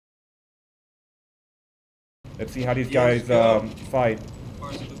Let's see how these guys fight.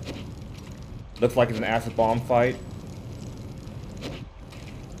 Looks like it's an acid bomb fight.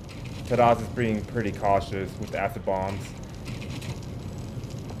 Tadas is being pretty cautious with the acid bombs.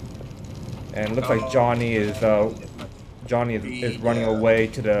 And it looks like Johny is running away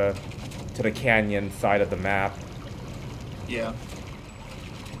to the canyon side of the map. Yeah.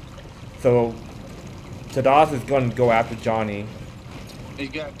 So Tadas is going to go after Johny. He's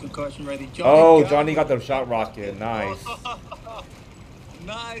got concussion ready. Johny got the shot rocket. Nice.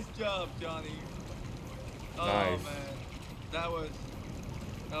 Nice job, Johny. Oh Nice. man, that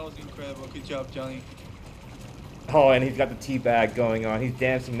was incredible. Good job, Johny. Oh, and he's got the tea bag going on. He's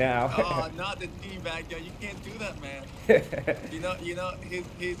dancing now. Oh, not the tea bag, yo. You can't do that, man. you know,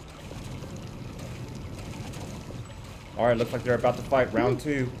 his. All right, looks like they're about to fight round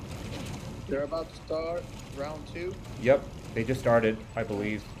 2. They're about to start round 2. Yep, they just started, I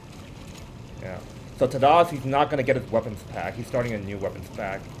believe. Yeah. So Tadas, he's not gonna get his weapons pack. He's starting a new weapons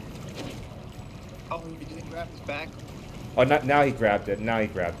pack. Oh, he didn't grab his back. Oh, now he grabbed it. Now he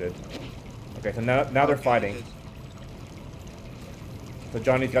grabbed it. Okay, so now they're fighting. So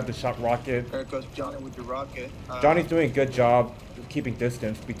Johnny's got the shot rocket. There goes Johny with the rocket. Johnny's doing a good job keeping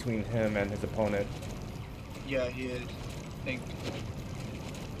distance between him and his opponent. Yeah, he is. I think.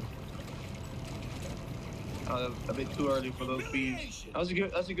 A bit too early for those bees. That's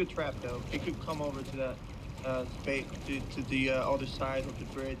a good trap though. It could come over to that space to the other side of the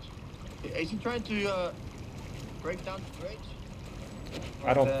bridge. Is he trying to break down the bridge?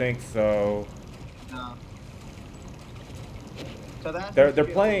 I don't think so. No. So they're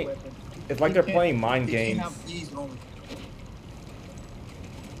playing. It's like they're playing mind games.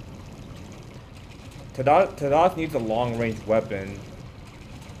 Tadas needs a long range weapon.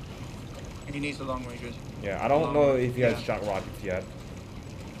 He needs a long range. Yeah, I don't know if he has shot rockets yet.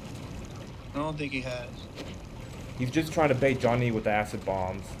 I don't think he has. He's just trying to bait Johny with the acid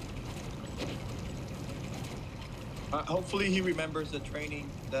bombs. Hopefully he remembers the training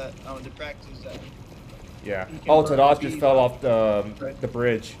that the practice that. Yeah. Oh, Tadas just fell off the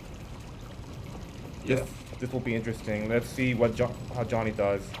bridge. Yeah. This will be interesting. Let's see what how Johny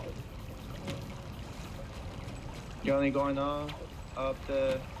does. Johny going up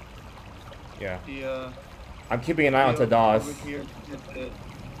the. Yeah. The I'm keeping an eye on Tadas. Over here,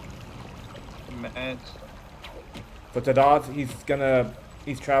 So Tadas,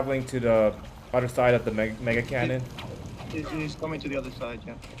 he's traveling to the other side of the mega cannon. He's coming to the other side,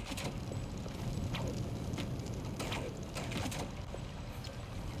 yeah.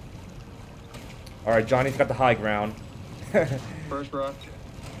 All right, Johnny's got the high ground. First rock.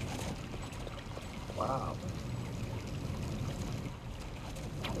 Wow.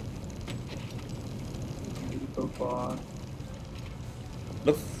 So far.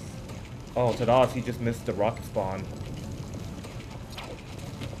 Looks. Oh, Tadas, he just missed the rocket spawn.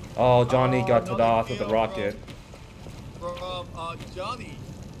 Oh, Johny got Tadas with the rocket. From Johny.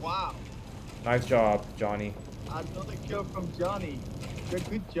 Wow. Nice job, Johny. Another kill from Johny.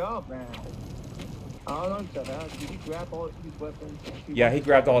 Good job, man. I don't know, Tadas. Did he grab all his weapons? Yeah, he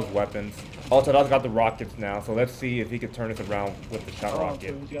grabbed all his weapons. Oh, Tadas got the rockets now, so let's see if he can turn this around with the shot rocket.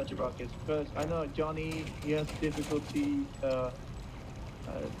 So he's got the rockets. Because I know Johny, he has difficulty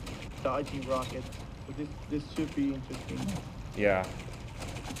dodging rockets. So this should be interesting. Yeah.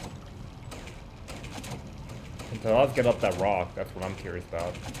 Can Tadas get up that rock? That's what I'm curious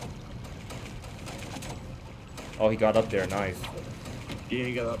about. Oh, he got up there. Nice. Yeah,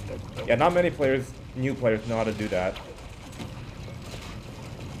 he got up there. Yeah, not many players, new players, know how to do that.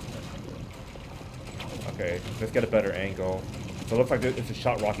 Okay, let's get a better angle. So it looks like it's a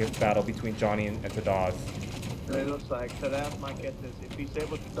shot rocket battle between Johny and Tadas. It looks like Tadas might get this. If he's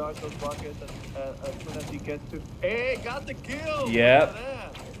able to dodge those rockets as soon as he gets to... Hey, got the kill! Yep.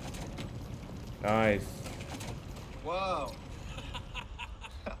 Nice. Wow.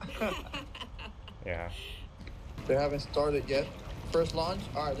 Yeah. They haven't started yet. First launch.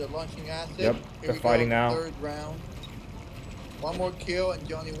 All right, they're launching acid. Yep, they're fighting now. Third round. One more kill and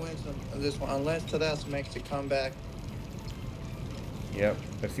Johny wins on this one, unless Tadas makes a comeback. Yep.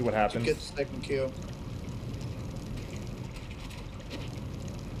 Let's see what happens. To get the second kill.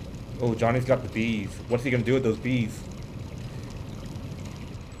 Oh, Johnny's got the bees. What's he gonna do with those bees?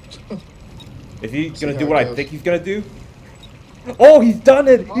 Is he gonna do what I think he's gonna do? Oh, he's done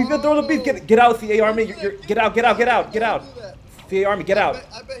it! He's gonna throw the bees. Get out, CA Army! Get out! CA Army, get out!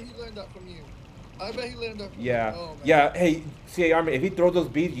 I bet he learned that from you. I bet he learned that from yeah. you. Oh, yeah. Hey, CA Army, if he throws those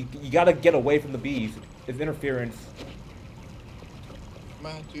bees, you gotta get away from the bees. It's interference.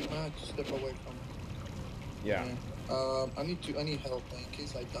 Might have to step away from him. Yeah. I need help in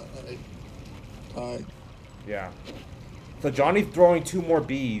case I die. Yeah. So Johnny's throwing 2 more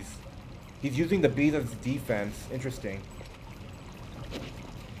bees. He's using the bees as defense. Interesting.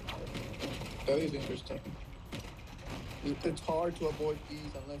 That is interesting. It's hard to avoid bees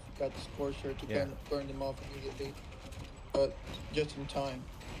unless you got the scorcher to burn them off immediately. But just in time.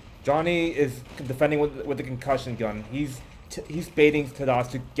 Johnny is defending with the concussion gun. He's baiting Tadas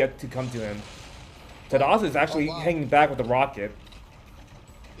to come to him. Tadas is actually hanging back with the rocket.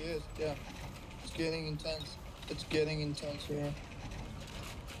 He is, yeah. It's getting intense. It's getting intense here.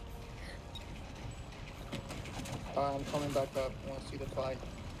 I'm coming back up. I want to see the fight.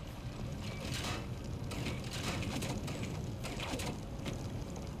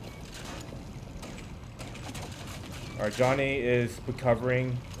 Alright, Johnny is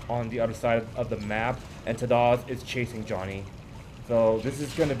recovering on the other side of the map, and Tadas is chasing Johnny. So this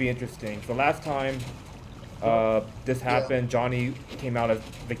is going to be interesting. So last time this happened, Johnny came out as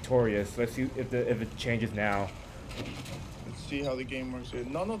victorious. Let's see if it changes now. Let's see how the game works here.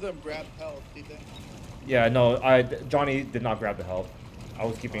 None of them grabbed health, did they? Yeah, no, Johnny did not grab the health. I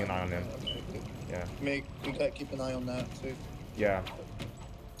was keeping an eye on him. Yeah. We gotta keep an eye on that too. Yeah.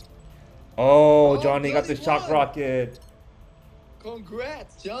 Oh, Johnny got the shock rocket.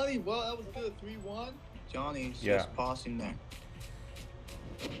 Congrats, Johnny. Well, that was good. 3-1. Johnny's just pausing there.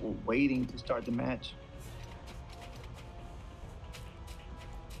 We're waiting to start the match.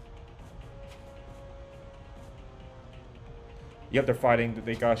 Yep, they're fighting.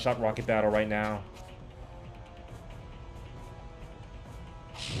 They got a shock rocket battle right now.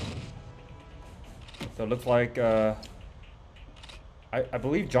 So it looks like I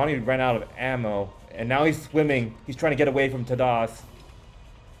believe Johnny ran out of ammo, and now he's swimming. He's trying to get away from Tadas.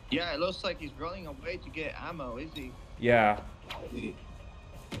 Yeah, it looks like he's running away to get ammo, is he? Yeah.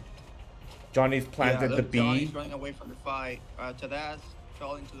 Johnny's planted the bee. Johnny's running away from the fight. Tadas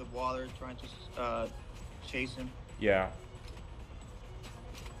fell into the water trying to chase him. Yeah.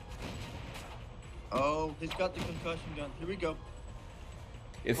 Oh, he's got the concussion gun. Here we go.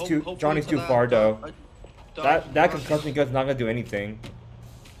 It's Johnny's too far though. That concussion gun's not gonna do anything.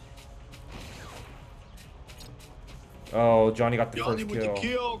 Oh, Johnny got the first kill. Johnny with the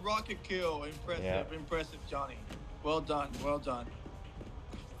kill, rocket kill. Impressive, impressive, Johnny. Well done, well done.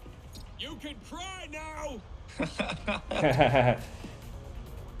 You can cry now.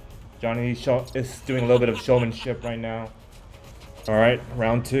 Johnny is doing a little bit of showmanship right now. All right,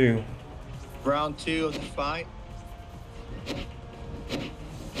 round 2. Round 2 of the fight.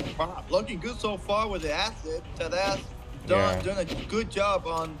 Wow, looking good so far with the acid. Tadas doing a good job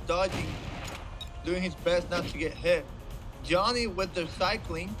on dodging, doing his best not to get hit. Johnny with the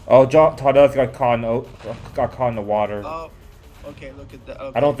cycling. Oh, Tadas got caught in the water. Oh, okay, look at that.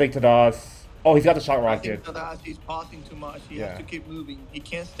 Okay. I don't think Tadas. Oh, he's got the shot rocket. I think Tadas, he's pausing too much. He has to keep moving. He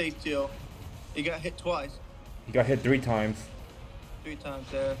can't stay still. He got hit twice. He got hit 3 times. 3 times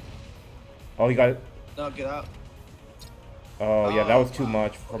there. Oh, he got. No, get out. Oh yeah, that was too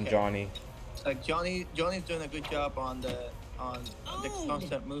much from Johnny. Like Johnny's doing a good job on the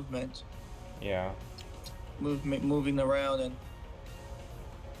constant movement. Yeah. Moving around, and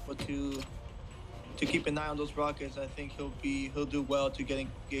but to keep an eye on those rockets, I think he'll do well to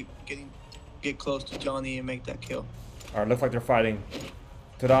get close to Johnny and make that kill. All right, looks like they're fighting.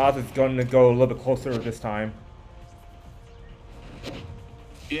 Tadas is going to go a little bit closer this time.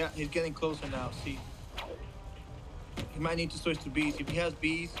 Yeah, he's getting closer now. See, he might need to switch to bees. If he has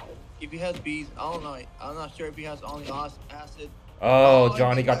bees, I don't know. I'm not sure if he has only acid. Oh,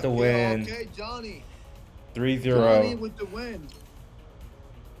 Johnny got the win. Okay, Johnny. 3-0. Johnny with the win.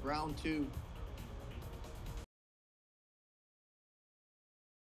 Round 2.